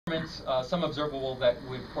some observable that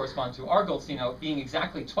would correspond to our Goldstino being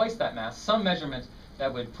exactly twice that mass, some measurement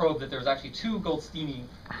that would probe that there's actually two Goldstini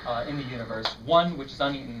in the universe, one which is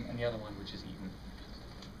uneaten and the other one which is eaten.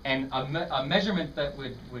 And a measurement that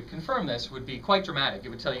would confirm this would be quite dramatic. It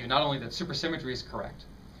would tell you not only that supersymmetry is correct,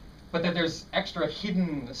 but that there's extra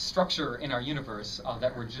hidden structure in our universe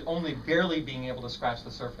that we're only barely being able to scratch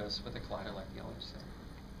the surface with a collider like the LHC.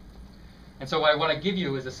 And so what I want to give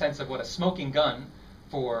you is a sense of what a smoking gun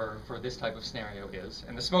for this type of scenario is.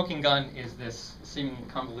 And the smoking gun is this seemingly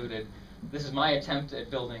convoluted, this is my attempt at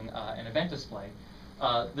building an event display.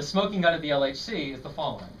 The smoking gun of the LHC is the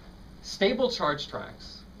following. Stable charge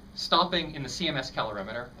tracks stopping in the CMS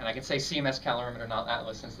calorimeter, and I can say CMS calorimeter, not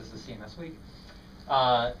Atlas, since this is CMS week,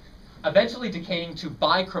 eventually decaying to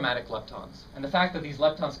bichromatic leptons. And the fact that these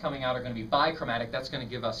leptons coming out are going to be bichromatic, that's going to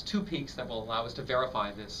give us two peaks that will allow us to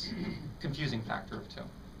verify this confusing factor of 2.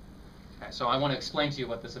 Okay, so I want to explain to you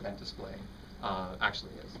what this event display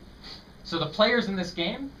actually is. So the players in this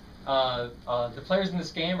game, are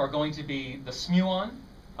going to be the smuon,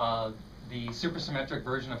 the supersymmetric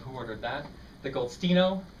version of who ordered that, the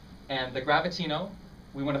Goldstino, and the Gravitino.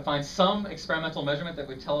 We want to find some experimental measurement that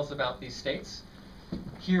would tell us about these states.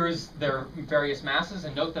 Here's their various masses,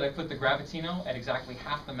 and note that I put the Gravitino at exactly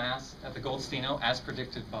half the mass of the Goldstino, as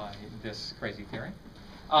predicted by this crazy theory.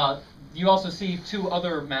 You also see two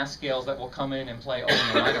other mass scales that will come in and play only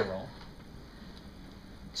a minor role.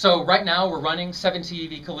 So right now we're running 7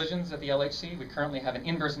 TeV collisions at the LHC. We currently have an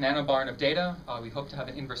inverse nanobarn of data. We hope to have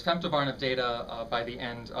an inverse femtobarn of data by the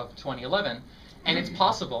end of 2011. And it's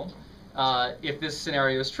possible, if this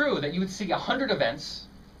scenario is true, that you would see 100 events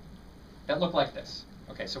that look like this.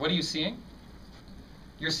 Okay, so what are you seeing?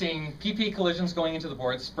 You're seeing PP collisions going into the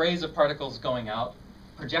board, sprays of particles going out,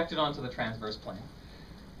 projected onto the transverse plane.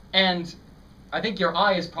 And I think your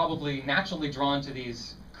eye is probably naturally drawn to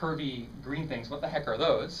these curvy green things. What the heck are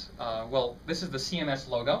those? Well, this is the CMS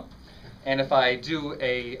logo. And if I do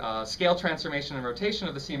a scale transformation and rotation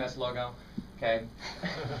of the CMS logo, okay,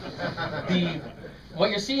 what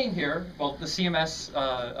you're seeing here, well, the CMS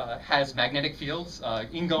has magnetic fields,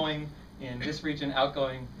 ingoing in this region,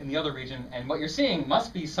 outgoing in the other region. And what you're seeing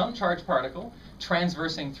must be some charged particle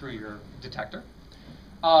transversing through your detector.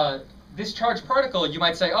 This charged particle, you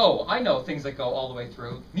might say, oh, I know things that go all the way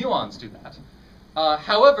through. Muons do that.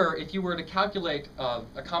 However, if you were to calculate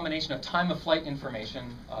a combination of time of flight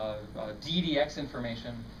information, DDX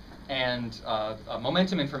information, and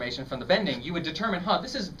momentum information from the bending, you would determine,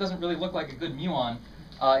 this doesn't really look like a good muon.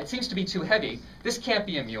 It seems to be too heavy. This can't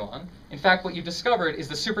be a muon. In fact, what you've discovered is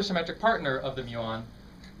the supersymmetric partner of the muon,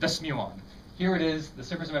 the smuon. Here it is, the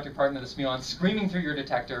supersymmetric partner of the smuon, screaming through your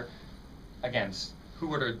detector. Again, who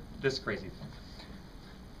ordered this crazy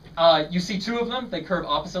thing? You see two of them. They curve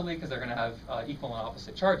oppositely because they're going to have equal and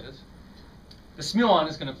opposite charges. The smuon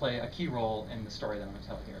is going to play a key role in the story that I'm going to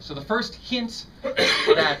tell here. So the first hint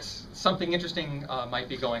that something interesting might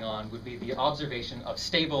be going on would be the observation of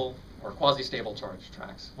stable or quasi-stable charge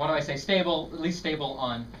tracks. Why do I say stable? At least stable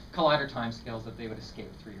on collider timescales that they would escape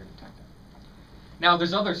through your detector. Now,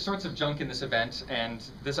 there's other sorts of junk in this event, and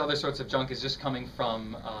this other sorts of junk is just coming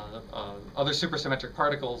from other supersymmetric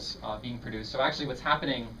particles being produced. So actually what's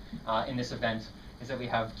happening in this event is that we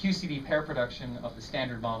have QCD pair production of the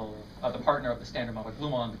standard model, the partner of the standard model,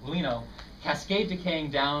 gluon, the gluino, cascade decaying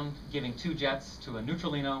down, giving 2 jets to a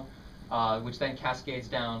neutralino, which then cascades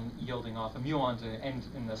down, yielding off a muon to end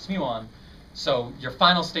in the smuon. So your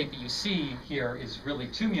final state that you see here is really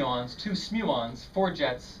 2 muons, 2 smuons, 4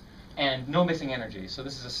 jets, and no missing energy. So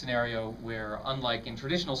this is a scenario where, unlike in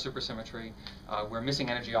traditional supersymmetry, where missing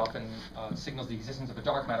energy often signals the existence of a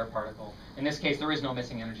dark matter particle, in this case there is no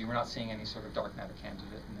missing energy. We're not seeing any sort of dark matter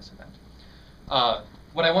candidate in this event.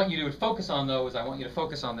 What I want you to focus on, though, is I want you to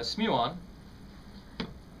focus on this smuon.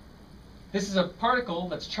 This is a particle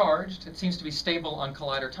that's charged. It seems to be stable on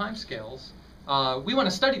collider timescales. We want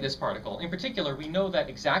to study this particle. In particular, we know that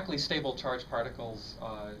exactly stable charged particles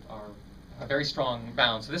are a very strong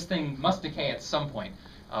bound. So this thing must decay at some point.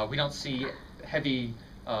 We don't see heavy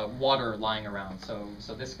water lying around.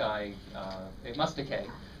 So this guy, it must decay.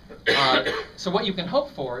 So what you can hope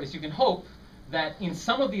for is you can hope that in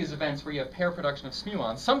some of these events where you have pair production of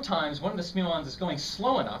smuons, sometimes one of the smuons is going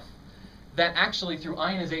slow enough that actually through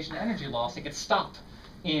ionization energy loss, it gets stopped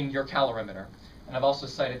in your calorimeter. And I've also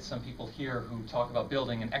cited some people here who talk about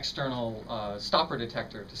building an external stopper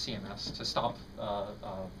detector to CMS to stop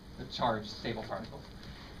the charged stable particles.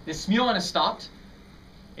 This smuon is stopped.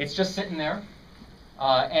 It's just sitting there.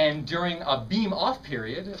 And during a beam off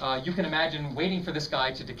period, you can imagine waiting for this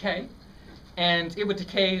guy to decay. And it would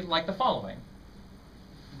decay like the following.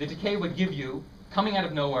 The decay would give you coming out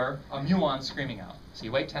of nowhere, a muon screaming out. So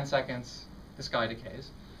you wait 10 seconds, this guy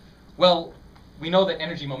decays. Well, we know that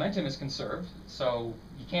energy momentum is conserved, so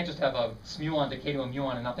you can't just have a muon decay to a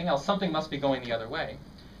muon and nothing else. Something must be going the other way.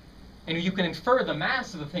 And you can infer the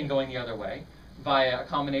mass of the thing going the other way via a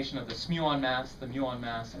combination of the muon mass,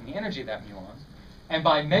 and the energy of that muon. And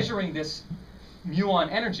by measuring this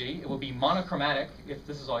muon energy, it will be monochromatic. If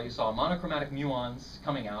this is all you saw, monochromatic muons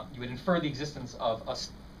coming out, you would infer the existence of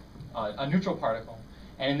a neutral particle.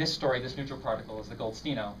 And in this story, this neutral particle is the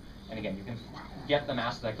Goldstino. And again, you can get the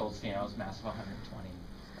mass of that Goldstino as mass of 120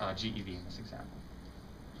 GeV in this example.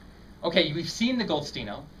 Okay, we've seen the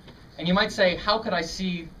Goldstino. And you might say, how could I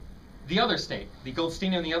see the other state, the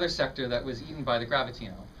Goldstino in the other sector that was eaten by the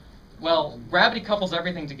Gravitino? Well, gravity couples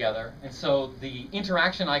everything together, and so the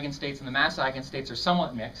interaction eigenstates and the mass eigenstates are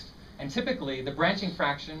somewhat mixed. And typically, the branching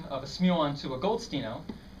fraction of a muon to a Goldstino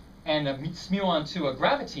and a muon to a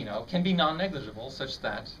Gravitino can be non-negligible, such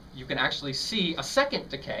that you can actually see a second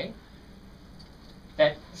decay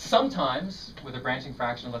that sometimes, with a branching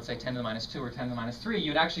fraction of, let's say, 10 to the minus 2 or 10 to the minus 3,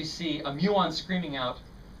 you'd actually see a muon screaming out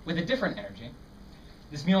with a different energy.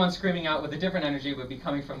 This muon screaming out with a different energy would be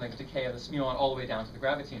coming from the decay of the muon all the way down to the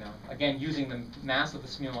Gravitino. Again, using the mass of the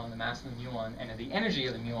muon, the mass of the muon, and the energy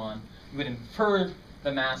of the muon, you would infer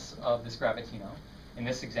the mass of this Gravitino. In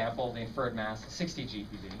this example, the inferred mass is 60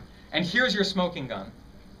 GeV. And here's your smoking gun.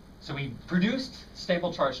 So we produced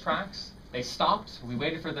stable charge tracks. They stopped. We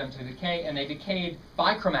waited for them to decay, and they decayed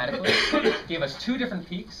bichromatically. Gave us two different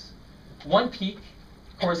peaks. One peak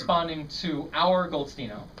corresponding to our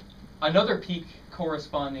Goldstino. Another peak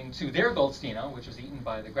corresponding to their Goldstino, which was eaten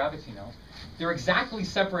by the Gravitino. They're exactly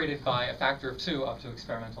separated by a factor of 2 up to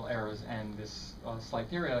experimental errors and this slight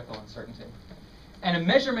theoretical uncertainty. And a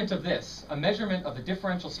measurement of this, a measurement of the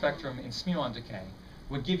differential spectrum in muon decay,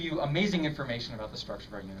 would give you amazing information about the structure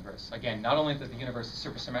of our universe. Again, not only that the universe is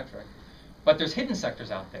supersymmetric, but there's hidden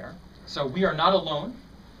sectors out there. So we are not alone.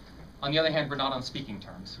 On the other hand, we're not on speaking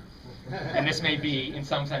terms. And this may be, in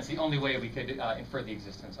some sense, the only way we could infer the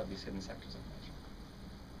existence of these hidden sectors of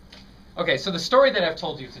nature. Okay, so the story that I've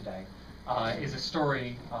told you today is a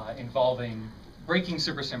story involving breaking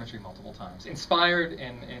supersymmetry multiple times, inspired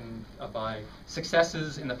by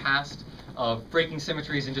successes in the past of breaking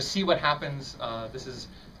symmetries, and just see what happens. This is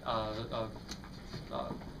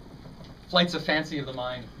flights of fancy of the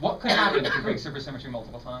mind. What could happen if we break supersymmetry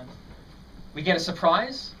multiple times? We get a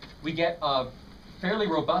surprise. We get a fairly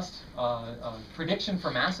robust prediction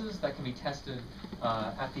for masses that can be tested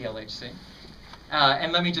at the LHC.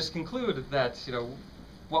 And let me just conclude that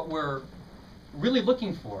what we're really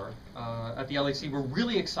looking for at the LHC, we're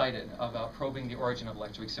really excited about probing the origin of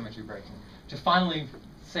electroweak symmetry breaking to finally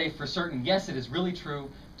say for certain, yes, it is really true.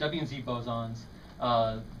 W and Z bosons,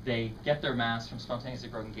 they get their mass from spontaneously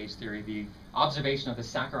broken gauge theory. The observation of the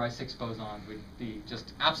Sakurai 6 boson would be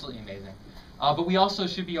just absolutely amazing. But we also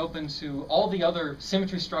should be open to all the other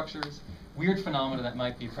symmetry structures, weird phenomena that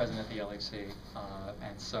might be present at the LHC.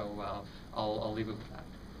 And so I'll leave it with that.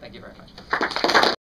 Thank you very much.